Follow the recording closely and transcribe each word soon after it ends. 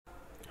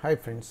Hi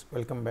friends,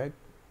 welcome back.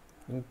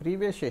 In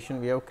previous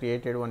session we have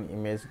created one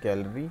image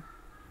gallery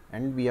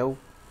and we have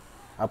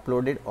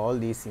uploaded all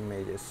these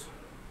images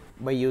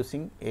by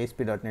using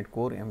ASP.NET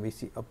Core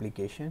MVC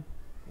application.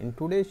 In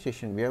today's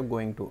session we are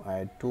going to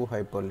add two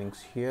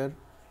hyperlinks here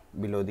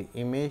below the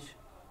image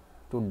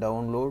to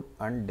download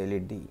and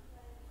delete the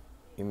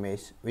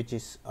image which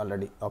is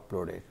already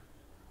uploaded.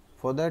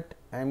 For that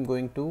I am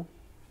going to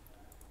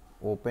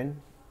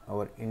open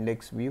our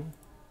index view.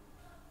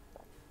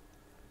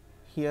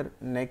 Here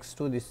next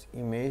to this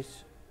image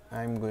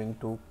I am going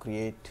to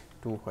create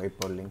two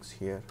hyperlinks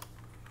here.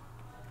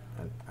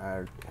 I'll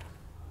add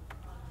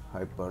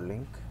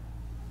hyperlink.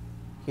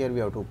 Here we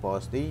have to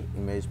pass the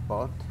image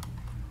path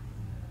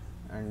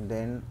and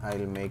then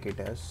I'll make it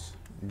as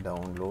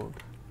download,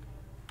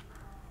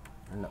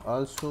 and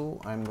also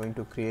I am going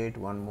to create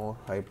one more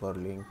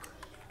hyperlink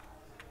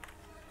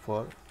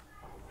for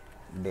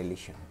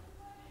deletion.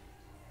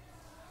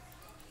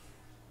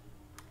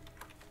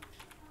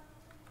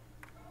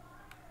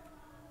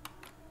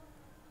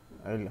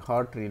 I'll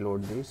hard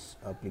reload this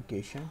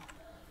application.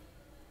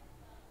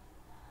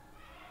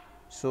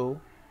 So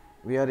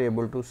we are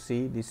able to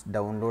see this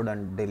download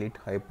and delete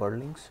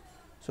hyperlinks.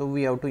 So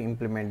we have to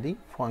implement the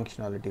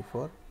functionality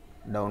for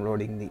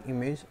downloading the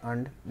image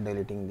and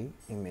deleting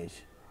the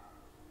image.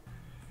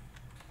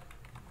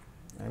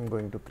 I am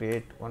going to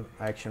create one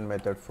action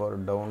method for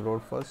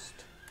download first.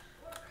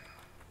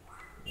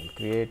 I'll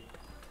create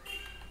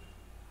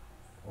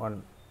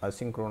one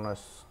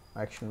asynchronous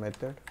action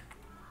method.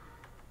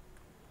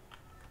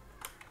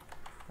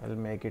 I'll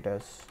make it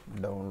as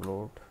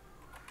download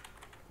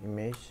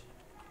image.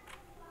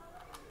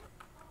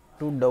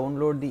 To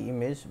download the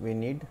image we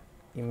need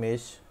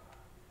image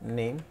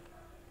name,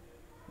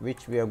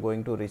 which we are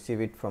going to receive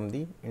it from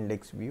the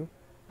index view.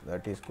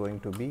 That is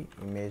going to be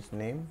image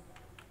name,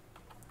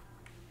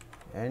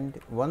 and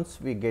once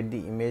we get the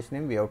image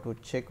name we have to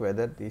check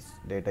whether this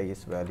data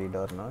is valid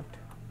or not.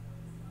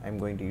 I am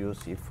going to use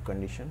if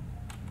condition.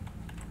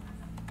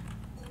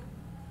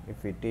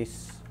 If it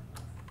is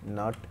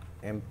not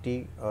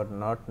empty or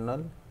not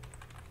null,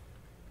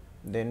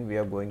 then we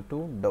are going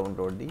to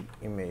download the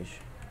image.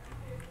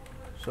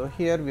 So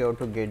here we have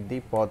to get the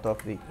path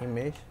of the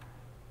image.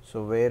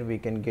 So where we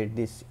can get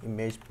this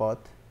image path?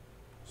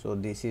 So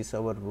this is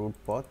our root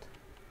path.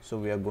 So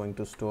we are going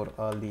to store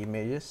all the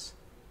images.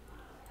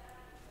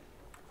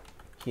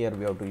 Here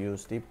we have to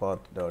use the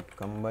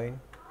path.combine.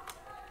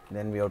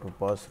 Then we have to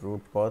pass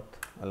root path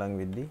along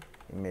with the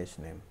image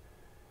name.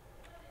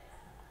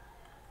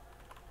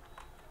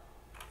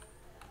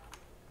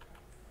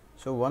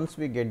 So once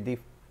we get the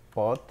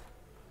path,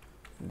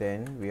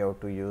 then we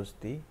have to use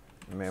the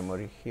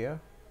memory here.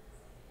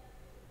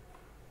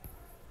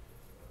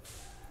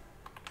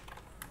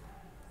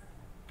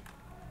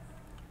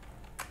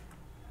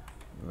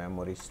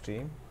 Memory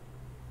stream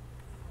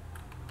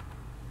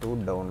to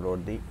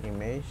download the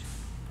image.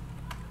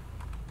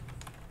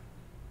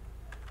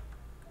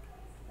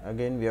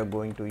 Again we are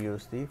going to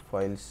use the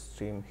file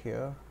stream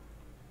here.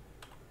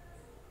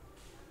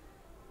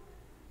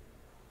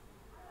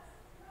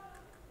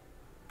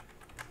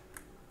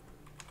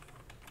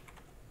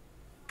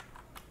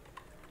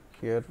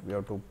 Here we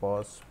have to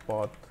pass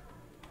path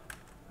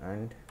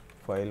and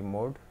file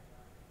mode.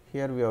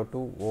 Here we have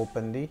to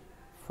open the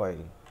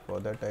file.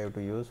 For that I have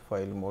to use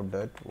file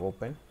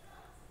mode.open.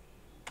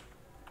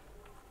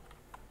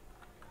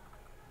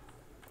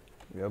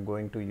 We are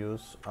going to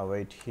use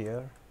await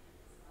here.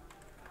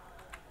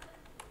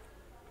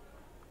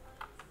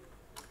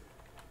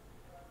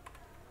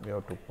 We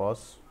have to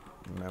pass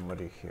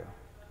memory here.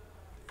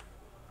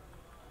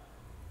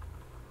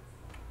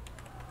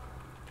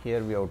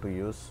 Here we have to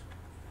use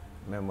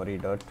memory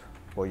dot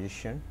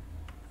position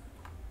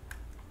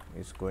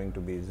is going to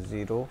be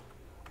 0,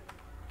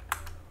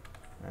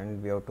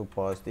 and we have to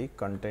pass the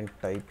content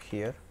type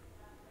here.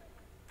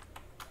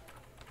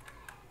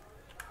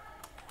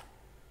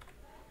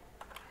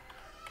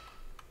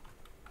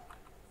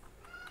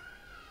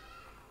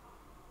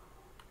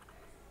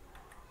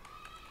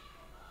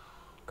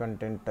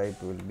 Content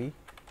type will be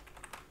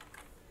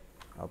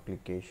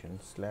application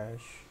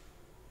slash,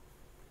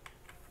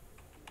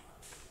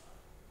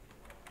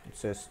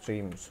 it's a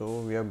stream, so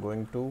we are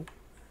going to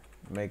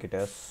make it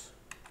as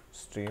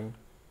stream.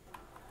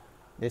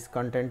 This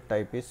content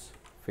type is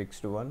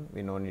fixed one,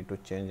 we no need to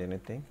change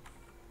anything,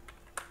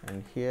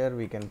 and here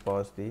we can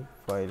pass the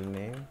file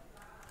name.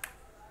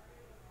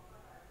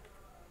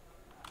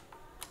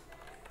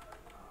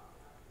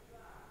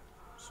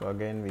 So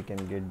again we can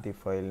get the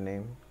file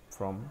name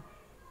from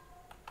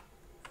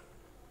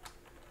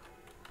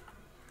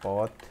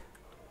path,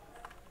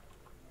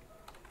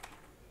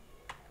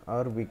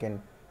 or we can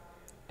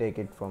take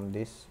it from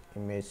this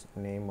image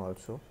name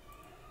also,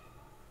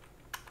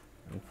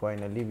 and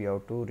finally we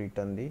have to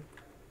return the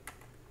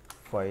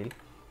file.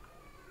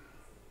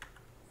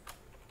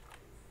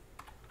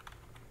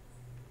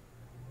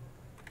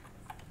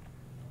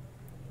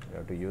 We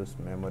have to use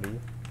memory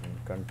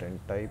and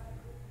content type.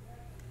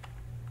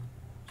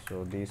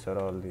 So these are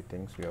all the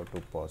things we have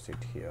to pass it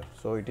here.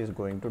 So it is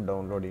going to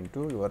download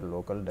into your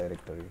local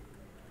directory.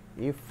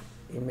 If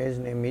image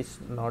name is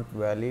not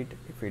valid,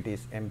 if it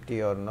is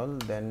empty or null,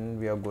 then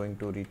we are going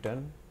to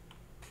return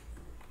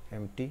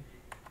empty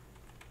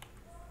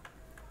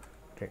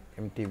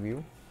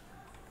view.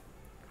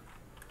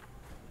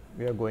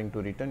 We are going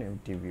to return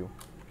empty view.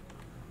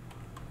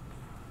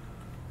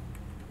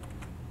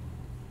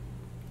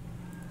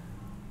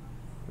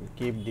 We'll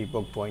keep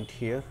debug point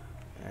here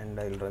and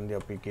I'll run the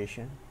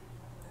application.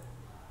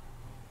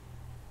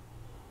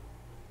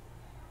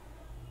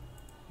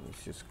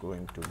 This is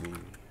going to be,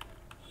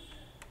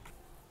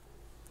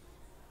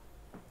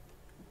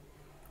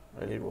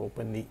 I'll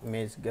open the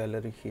image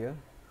gallery here.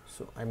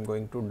 So I'm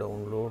going to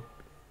download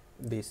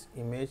this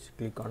image.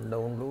 Click on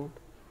download.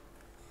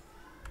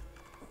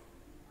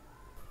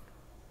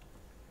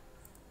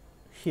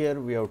 Here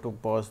we have to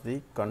pass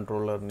the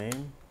controller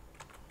name,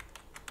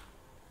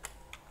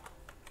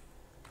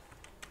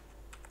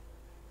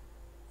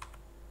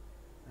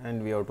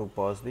 and we have to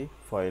pass the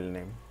file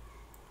name.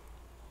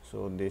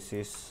 So this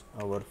is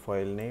our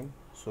file name.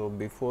 So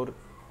before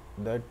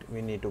that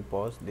we need to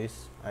pass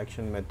this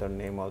action method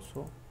name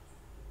also.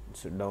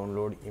 It's a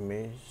download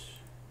image.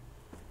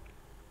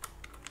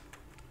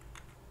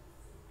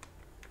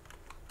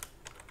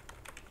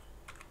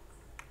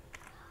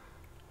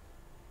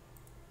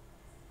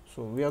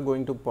 So we are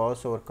going to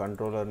pass our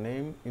controller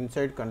name.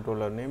 Inside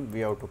controller name we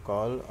have to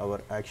call our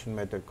action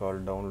method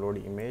called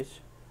download image.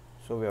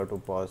 So we have to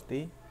pass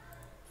the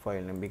file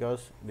name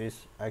because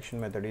this action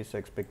method is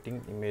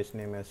expecting image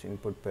name as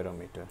input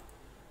parameter.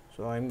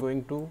 So I am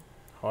going to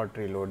hot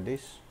reload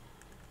this.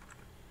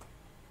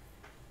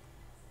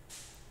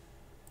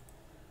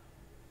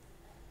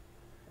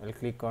 I'll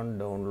click on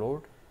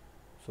download.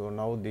 So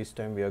now this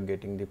time we are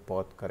getting the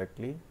path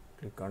correctly.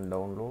 Click on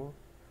download.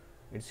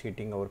 It's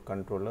hitting our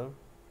controller.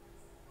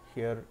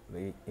 Here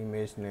the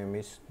image name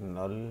is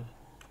null.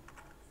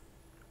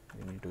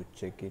 We need to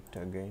check it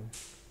again.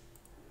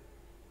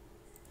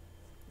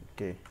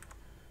 Okay,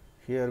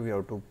 here we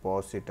have to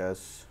pass it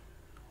as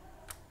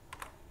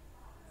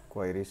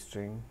query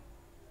string,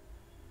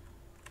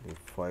 the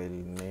file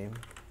name,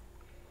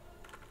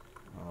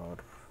 or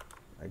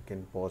I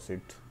can pass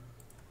it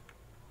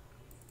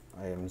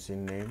IMG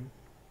name.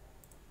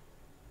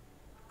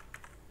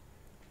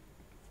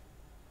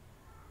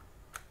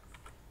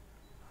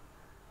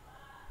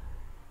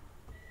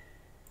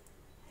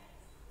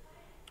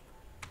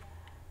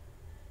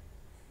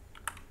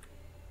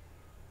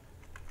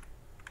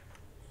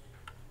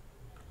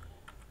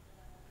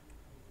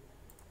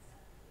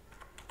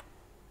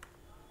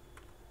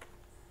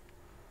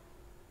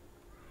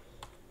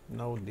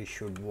 Now this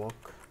should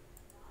work.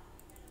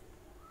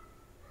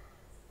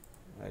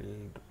 I'll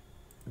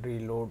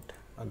reload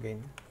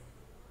again.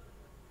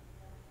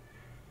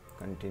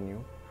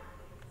 Continue.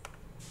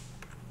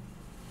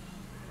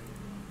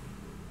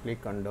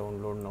 Click on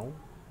download now.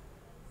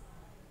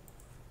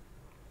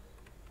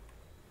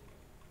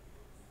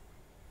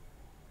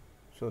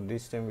 So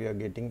this time we are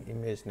getting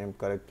image name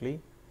correctly,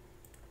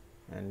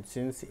 and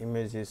since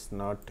image is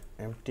not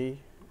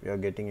empty, we are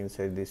getting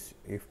inside this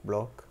if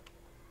block.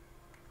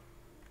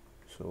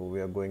 So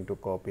we are going to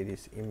copy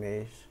this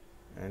image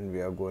and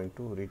we are going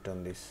to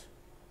return this.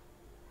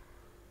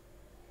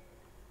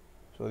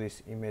 So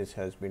this image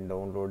has been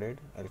downloaded.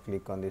 I'll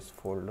click on this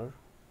folder.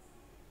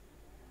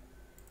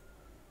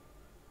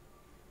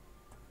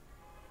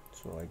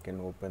 So I can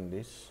open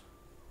this.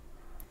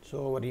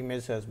 So our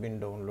image has been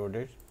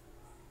downloaded.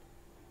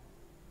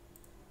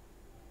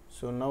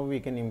 So now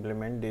we can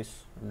implement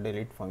this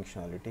delete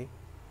functionality.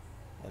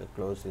 I'll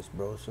close this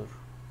browser.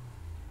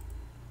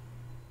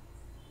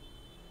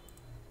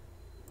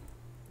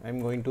 I'm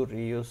going to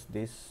reuse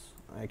this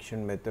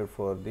action method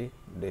for the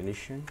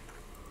deletion.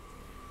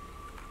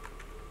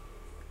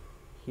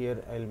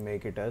 Here I'll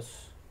make it as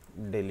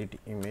delete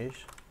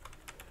image,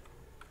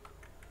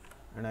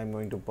 and I'm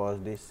going to pass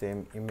the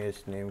same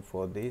image name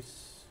for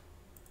this.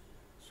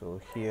 So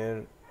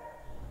here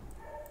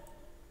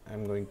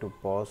I'm going to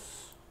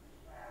pass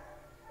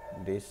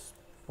this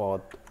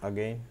path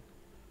again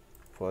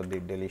for the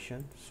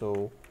deletion.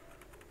 So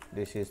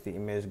this is the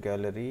image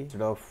gallery.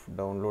 Instead of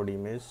download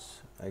image,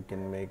 I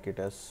can make it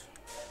as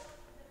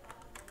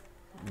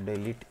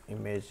delete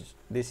image.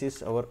 This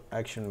is our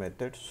action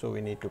method, so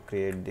we need to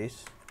create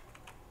this.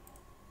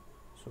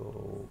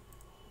 So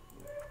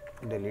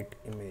delete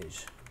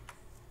image.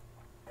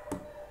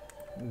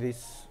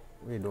 This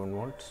we don't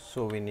want,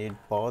 so we need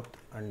path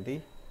and the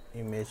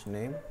image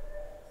name.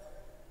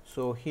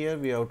 So here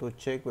we have to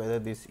check whether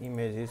this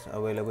image is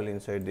available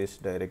inside this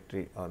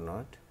directory or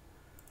not.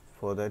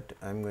 For that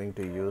I am going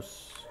to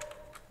use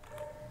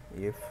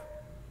if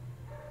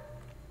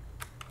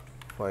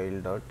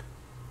file dot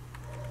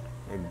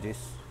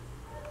exists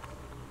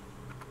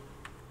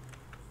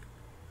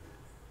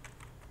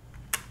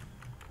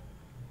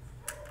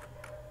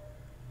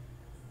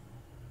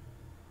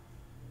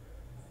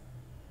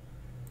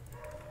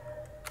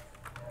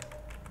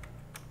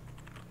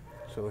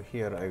so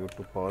here I go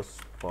to pass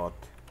path.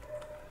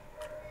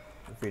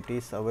 if it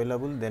is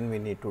available, then we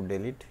need to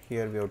delete.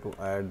 Here we have to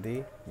add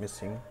the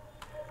missing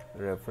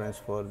reference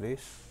for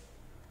this.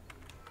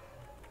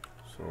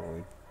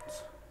 So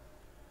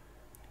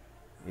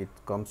it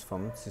comes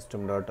from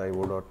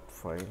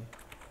system.io.file.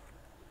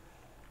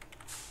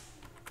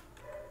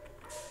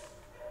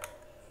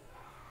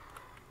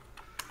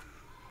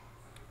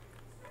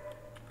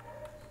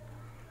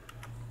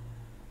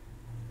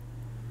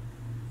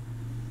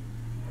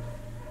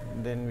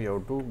 Then we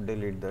have to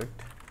delete that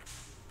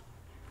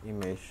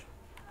image.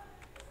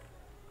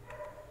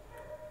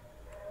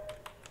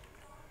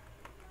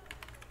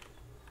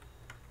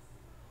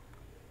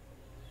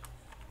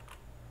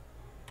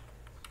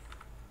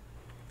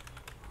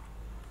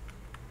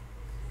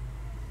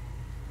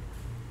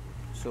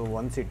 So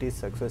once it is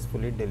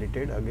successfully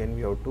deleted, again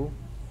we have to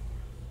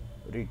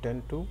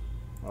return to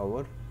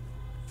our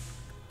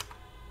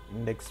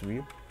index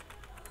view.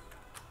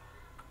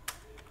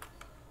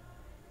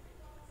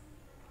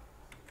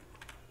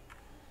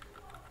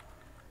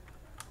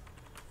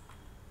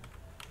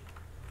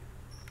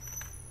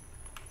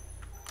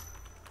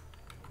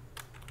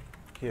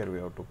 Here we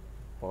have to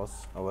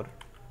pass our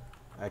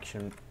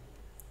action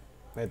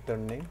method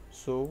name.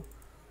 So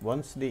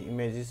once the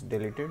image is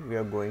deleted, we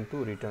are going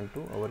to return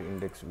to our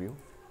index view.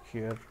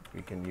 Here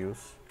we can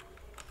use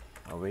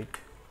await.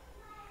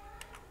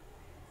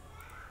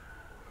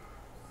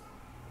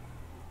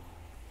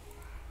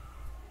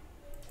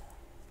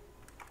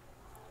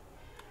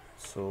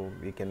 So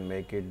we can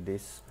make it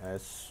this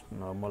as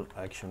normal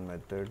action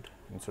method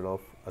instead of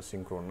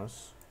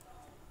asynchronous.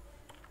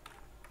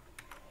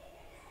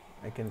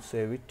 I can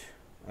save it.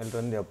 I'll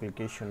run the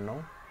application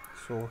now.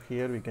 So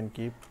here we can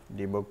keep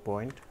debug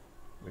point.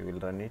 We will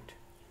run it.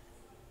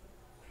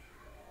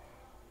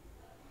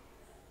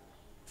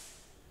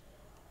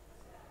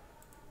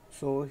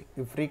 So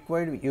if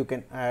required, you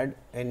can add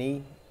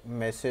any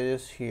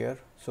messages here.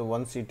 So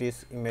once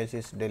image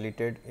is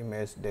deleted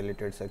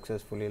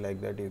successfully, like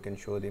that you can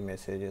show the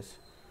messages.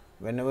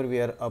 Whenever we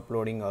are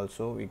uploading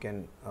also, we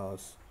can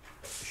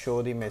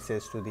show the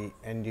message to the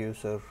end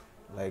user,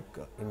 like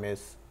image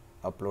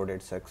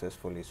uploaded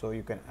successfully. So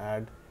you can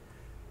add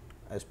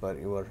as per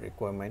your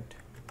requirement.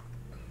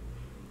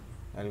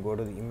 I'll go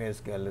to the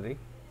image gallery.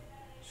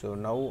 So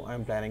now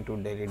I'm planning to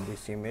delete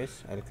this image.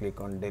 I'll click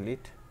on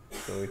delete.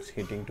 So it's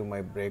hitting to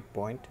my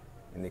breakpoint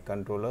in the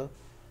controller.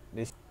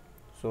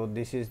 So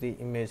this is the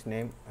image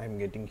name I'm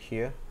getting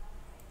here.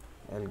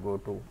 I'll go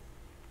to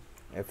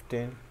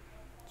F10.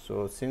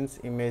 So since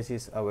image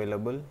is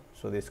available,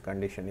 so this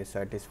condition is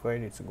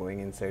satisfied. It's going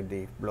inside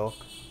the block.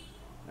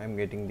 I'm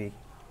getting the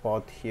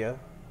path here.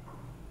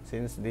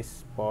 Since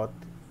this path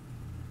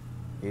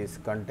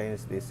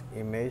contains this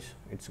image,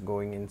 it's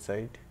going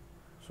inside.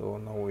 So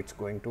now it's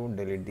going to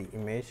delete the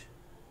image.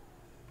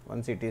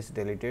 Once it is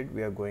deleted,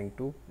 we are going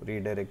to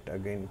redirect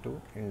again to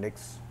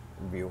index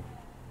view.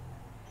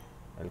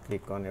 I'll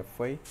click on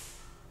F5.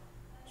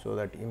 So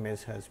that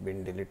image has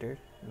been deleted.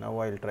 Now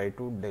I'll try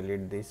to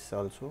delete this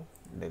also.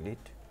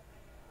 Delete,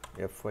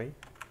 F5.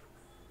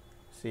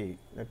 See,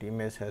 that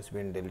image has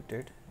been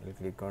deleted. I'll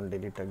click on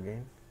delete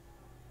again.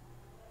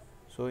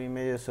 So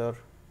images are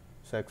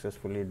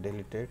successfully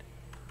deleted.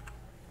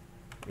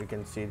 You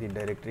can see the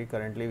directory.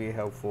 Currently we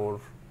have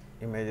 4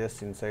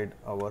 images inside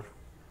our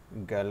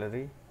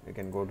gallery. You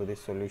can go to the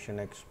solution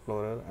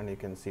explorer and you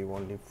can see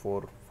only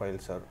 4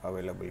 files are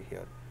available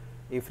here.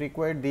 If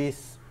required,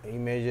 these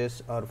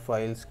images or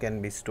files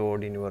can be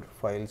stored in your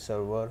file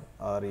server,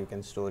 or you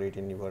can store it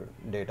in your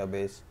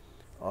database,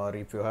 or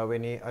if you have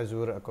any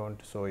Azure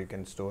account, so you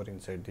can store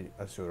inside the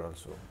Azure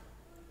also.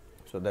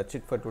 So that's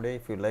it for today.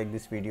 If you like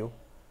this video,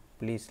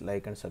 please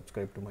like and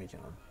subscribe to my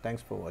channel.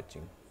 Thanks for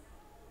watching.